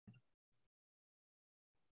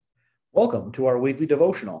Welcome to our weekly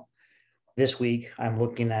devotional. This week, I'm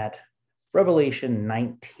looking at Revelation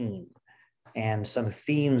 19 and some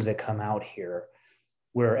themes that come out here.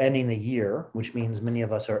 We're ending the year, which means many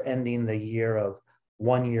of us are ending the year of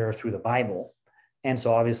 1 year through the Bible. And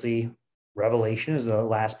so, obviously, Revelation is the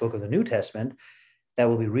last book of the New Testament that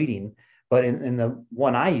we'll be reading. But in the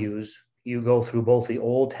one I use, you go through both the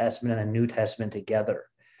Old Testament and the New Testament together.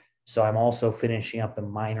 So I'm also finishing up the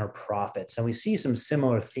minor prophets. And we see some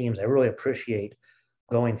similar themes. I really appreciate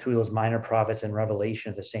going through those minor prophets and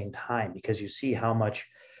Revelation at the same time, because you see how much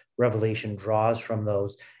Revelation draws from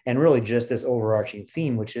those, and really just this overarching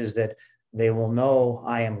theme, which is that they will know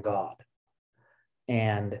I am God.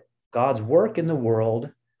 And God's work in the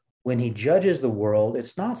world, when he judges the world,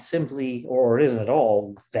 it's not simply, or it isn't at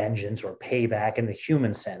all, vengeance or payback in the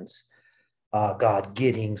human sense, God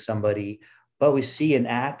getting somebody, but we see an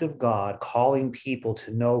act of God calling people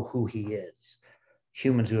to know who he is,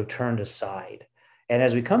 humans who have turned aside. And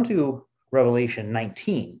as we come to Revelation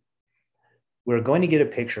 19, we're going to get a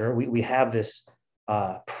picture. We have this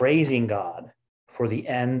praising God for the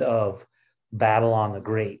end of Babylon the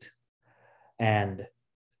Great. And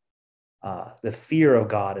the fear of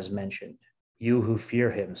God is mentioned. You who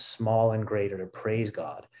fear him, small and great, are to praise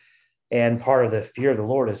God. And part of the fear of the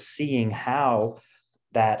Lord is seeing how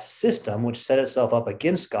that system, which set itself up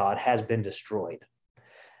against God, has been destroyed.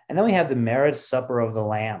 And then we have the marriage supper of the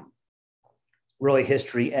Lamb, really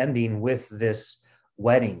history ending with this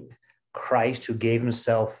wedding. Christ, who gave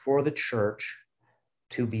himself for the church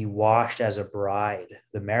to be washed as a bride.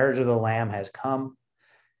 The marriage of the Lamb has come,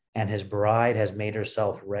 and his bride has made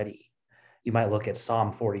herself ready. You might look at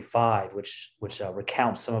Psalm 45, which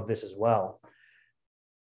recounts some of this as well,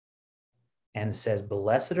 and says,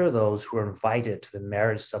 blessed are those who are invited to the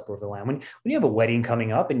marriage supper of the Lamb. When you have a wedding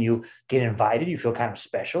coming up and you get invited, you feel kind of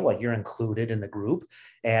special, like you're included in the group.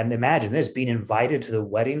 And imagine this, being invited to the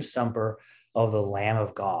wedding supper of the Lamb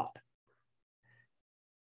of God.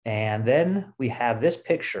 And then we have this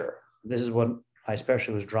picture. This is what I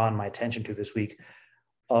especially was drawing my attention to this week,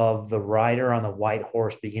 of the rider on the white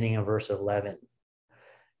horse, beginning in verse 11.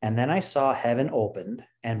 And then I saw heaven opened,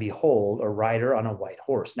 and behold, a rider on a white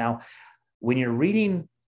horse. Now, when you're reading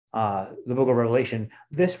the book of Revelation,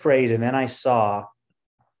 this phrase, and then I saw,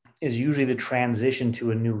 is usually the transition to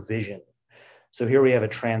a new vision. So here we have a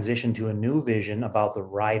transition to a new vision about the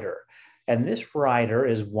rider. And this rider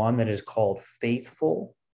is one that is called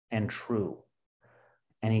faithful and true.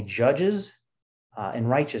 And he judges in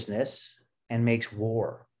righteousness and makes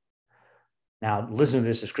war. Now, listen to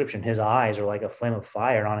this description. His eyes are like a flame of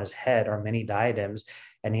fire, and on his head are many diadems,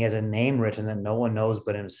 and he has a name written that no one knows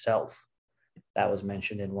but himself. That was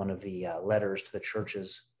mentioned in one of the letters to the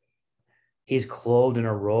churches. He's clothed in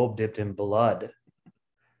a robe dipped in blood,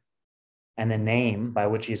 and the name by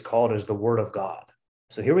which he is called is the Word of God.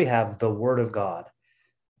 So here we have the Word of God,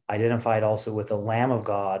 identified also with the Lamb of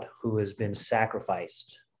God who has been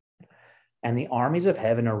sacrificed. And the armies of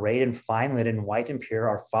heaven, arrayed in fine linen, white and pure,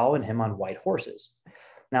 are following him on white horses.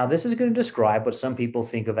 Now, this is going to describe what some people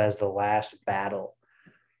think of as the last battle.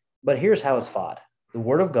 But here's how it's fought. The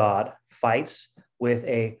Word of God fights with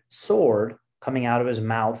a sword coming out of his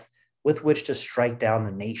mouth with which to strike down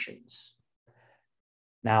the nations.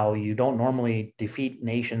 Now, you don't normally defeat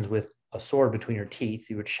nations with a sword between your teeth.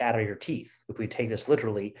 You would shatter your teeth. If we take this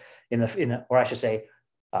literally, or I should say,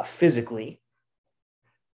 physically,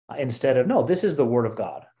 instead of, no, this is the Word of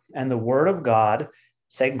God. And the Word of God,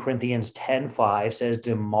 2 Corinthians 10:5 says,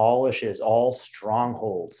 demolishes all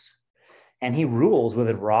strongholds. And he rules with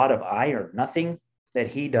a rod of iron. Nothing that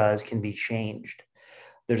he does can be changed.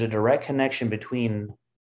 There's a direct connection between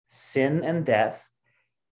sin and death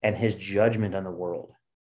and his judgment on the world.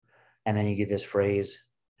 And then you get this phrase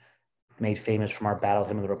made famous from our Battle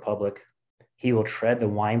Hymn of the Republic: he will tread the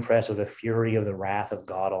winepress of the fury of the wrath of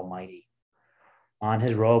God Almighty. On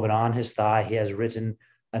his robe and on his thigh, he has written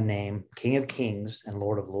a name, King of Kings and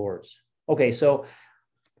Lord of Lords. Okay, so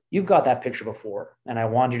you've got that picture before, and I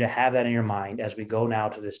want you to have that in your mind as we go now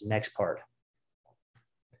to this next part.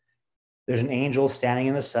 There's an angel standing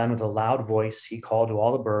in the sun with a loud voice. He called to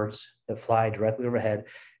all the birds that fly directly overhead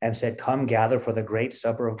and said, come gather for the great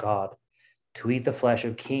supper of God, to eat the flesh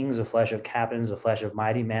of kings, the flesh of captains, the flesh of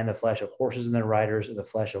mighty men, the flesh of horses and their riders, and the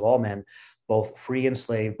flesh of all men, both free and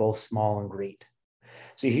slave, both small and great.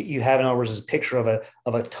 So you have, in other words, this picture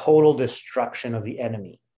of a total destruction of the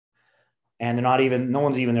enemy. And no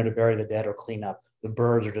one's even there to bury the dead or clean up. The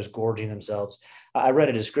birds are just gorging themselves. I read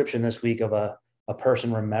a description this week of a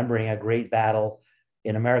person remembering a great battle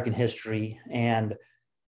in American history and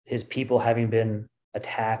his people having been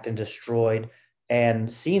attacked and destroyed.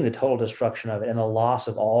 and seeing the total destruction of it and the loss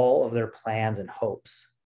of all of their plans and hopes.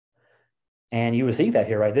 And you would think that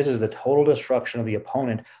here, right? This is the total destruction of the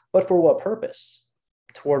opponent, but for what purpose?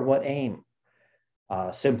 Toward what aim?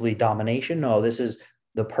 Simply domination? No, this is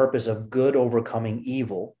the purpose of good overcoming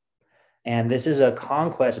evil. And this is a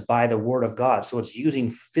conquest by the word of God. So it's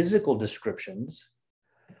using physical descriptions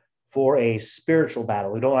for a spiritual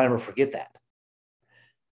battle. We don't ever forget that.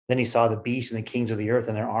 Then he saw the beast and the kings of the earth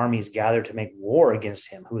and their armies gathered to make war against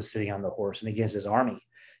him who was sitting on the horse and against his army.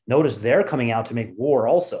 Notice they're coming out to make war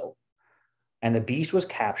also. And the beast was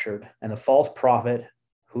captured, and the false prophet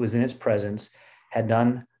who was in its presence had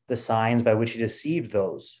done the signs by which he deceived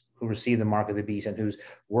those who received the mark of the beast and who's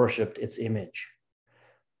worshipped its image.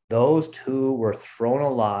 Those two were thrown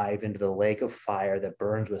alive into the lake of fire that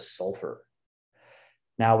burns with sulfur.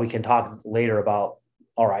 Now we can talk later about,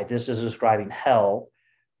 all right, this is describing hell,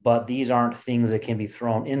 but these aren't things that can be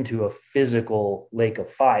thrown into a physical lake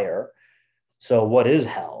of fire. So what is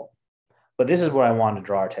hell? But this is what I wanted to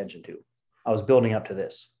draw our attention to. I was building up to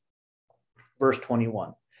this. Verse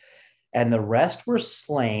 21. And the rest were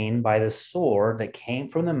slain by the sword that came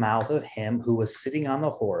from the mouth of him who was sitting on the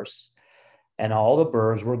horse, and all the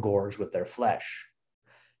birds were gorged with their flesh.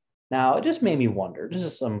 Now, it just made me wonder. This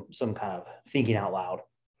is some kind of thinking out loud.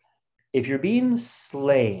 If you're being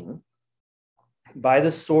slain by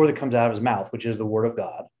the sword that comes out of his mouth, which is the word of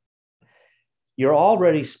God, you're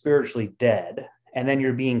already spiritually dead, and then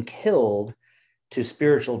you're being killed to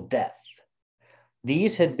spiritual death.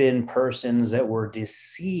 These had been persons that were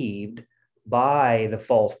deceived by the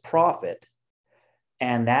false prophet,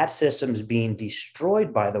 and that system is being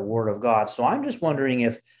destroyed by the word of God. So I'm just wondering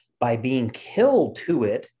if by being killed to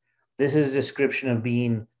it, this is a description of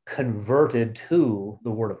being converted to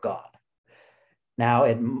the word of God. Now,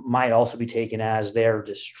 it might also be taken as they're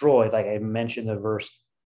destroyed, like I mentioned the verse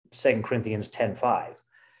 2 Corinthians 10:5.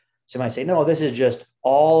 So you might say, no, this is just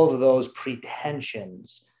all of those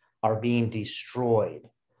pretensions are being destroyed.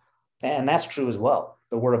 And that's true as well.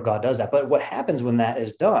 The word of God does that. But what happens when that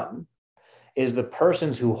is done is the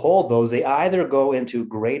persons who hold those, they either go into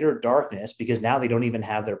greater darkness because now they don't even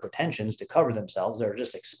have their pretensions to cover themselves. They're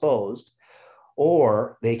just exposed,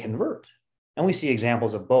 or they convert. And we see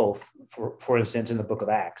examples of both, for instance, in the book of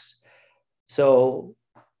Acts. So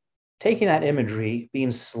taking that imagery,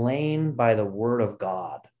 being slain by the word of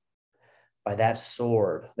God, by that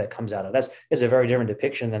sword that comes out of that is a very different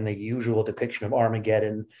depiction than the usual depiction of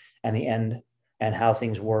Armageddon and the end and how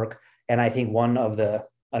things work. And I think one of the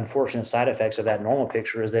unfortunate side effects of that normal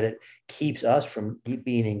picture is that it keeps us from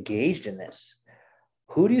being engaged in this.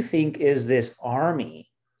 Who do you think is this army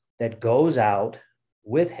that goes out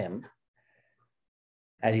with him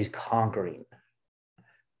as he's conquering?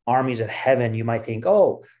 Armies of heaven, you might think,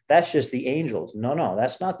 oh, that's just the angels. No,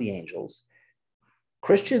 that's not the angels.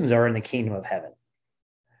 Christians are in the kingdom of heaven,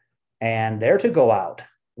 and they're to go out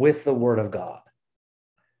with the word of God.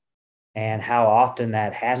 And how often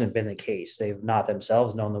that hasn't been the case. They've not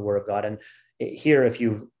themselves known the word of God. And here, if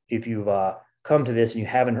you've come to this and you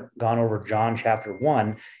haven't gone over John chapter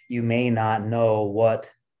 1, you may not know what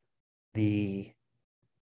the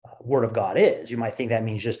word of God is. You might think that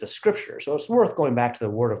means just the scripture. So it's worth going back to the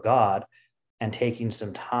word of God and taking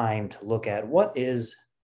some time to look at what is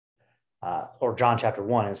or John chapter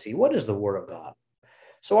 1 and see what is the word of God.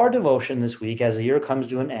 So our devotion this week, as the year comes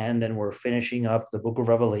to an end and we're finishing up the book of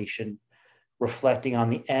Revelation, reflecting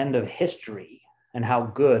on the end of history and how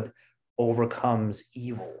good overcomes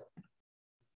evil.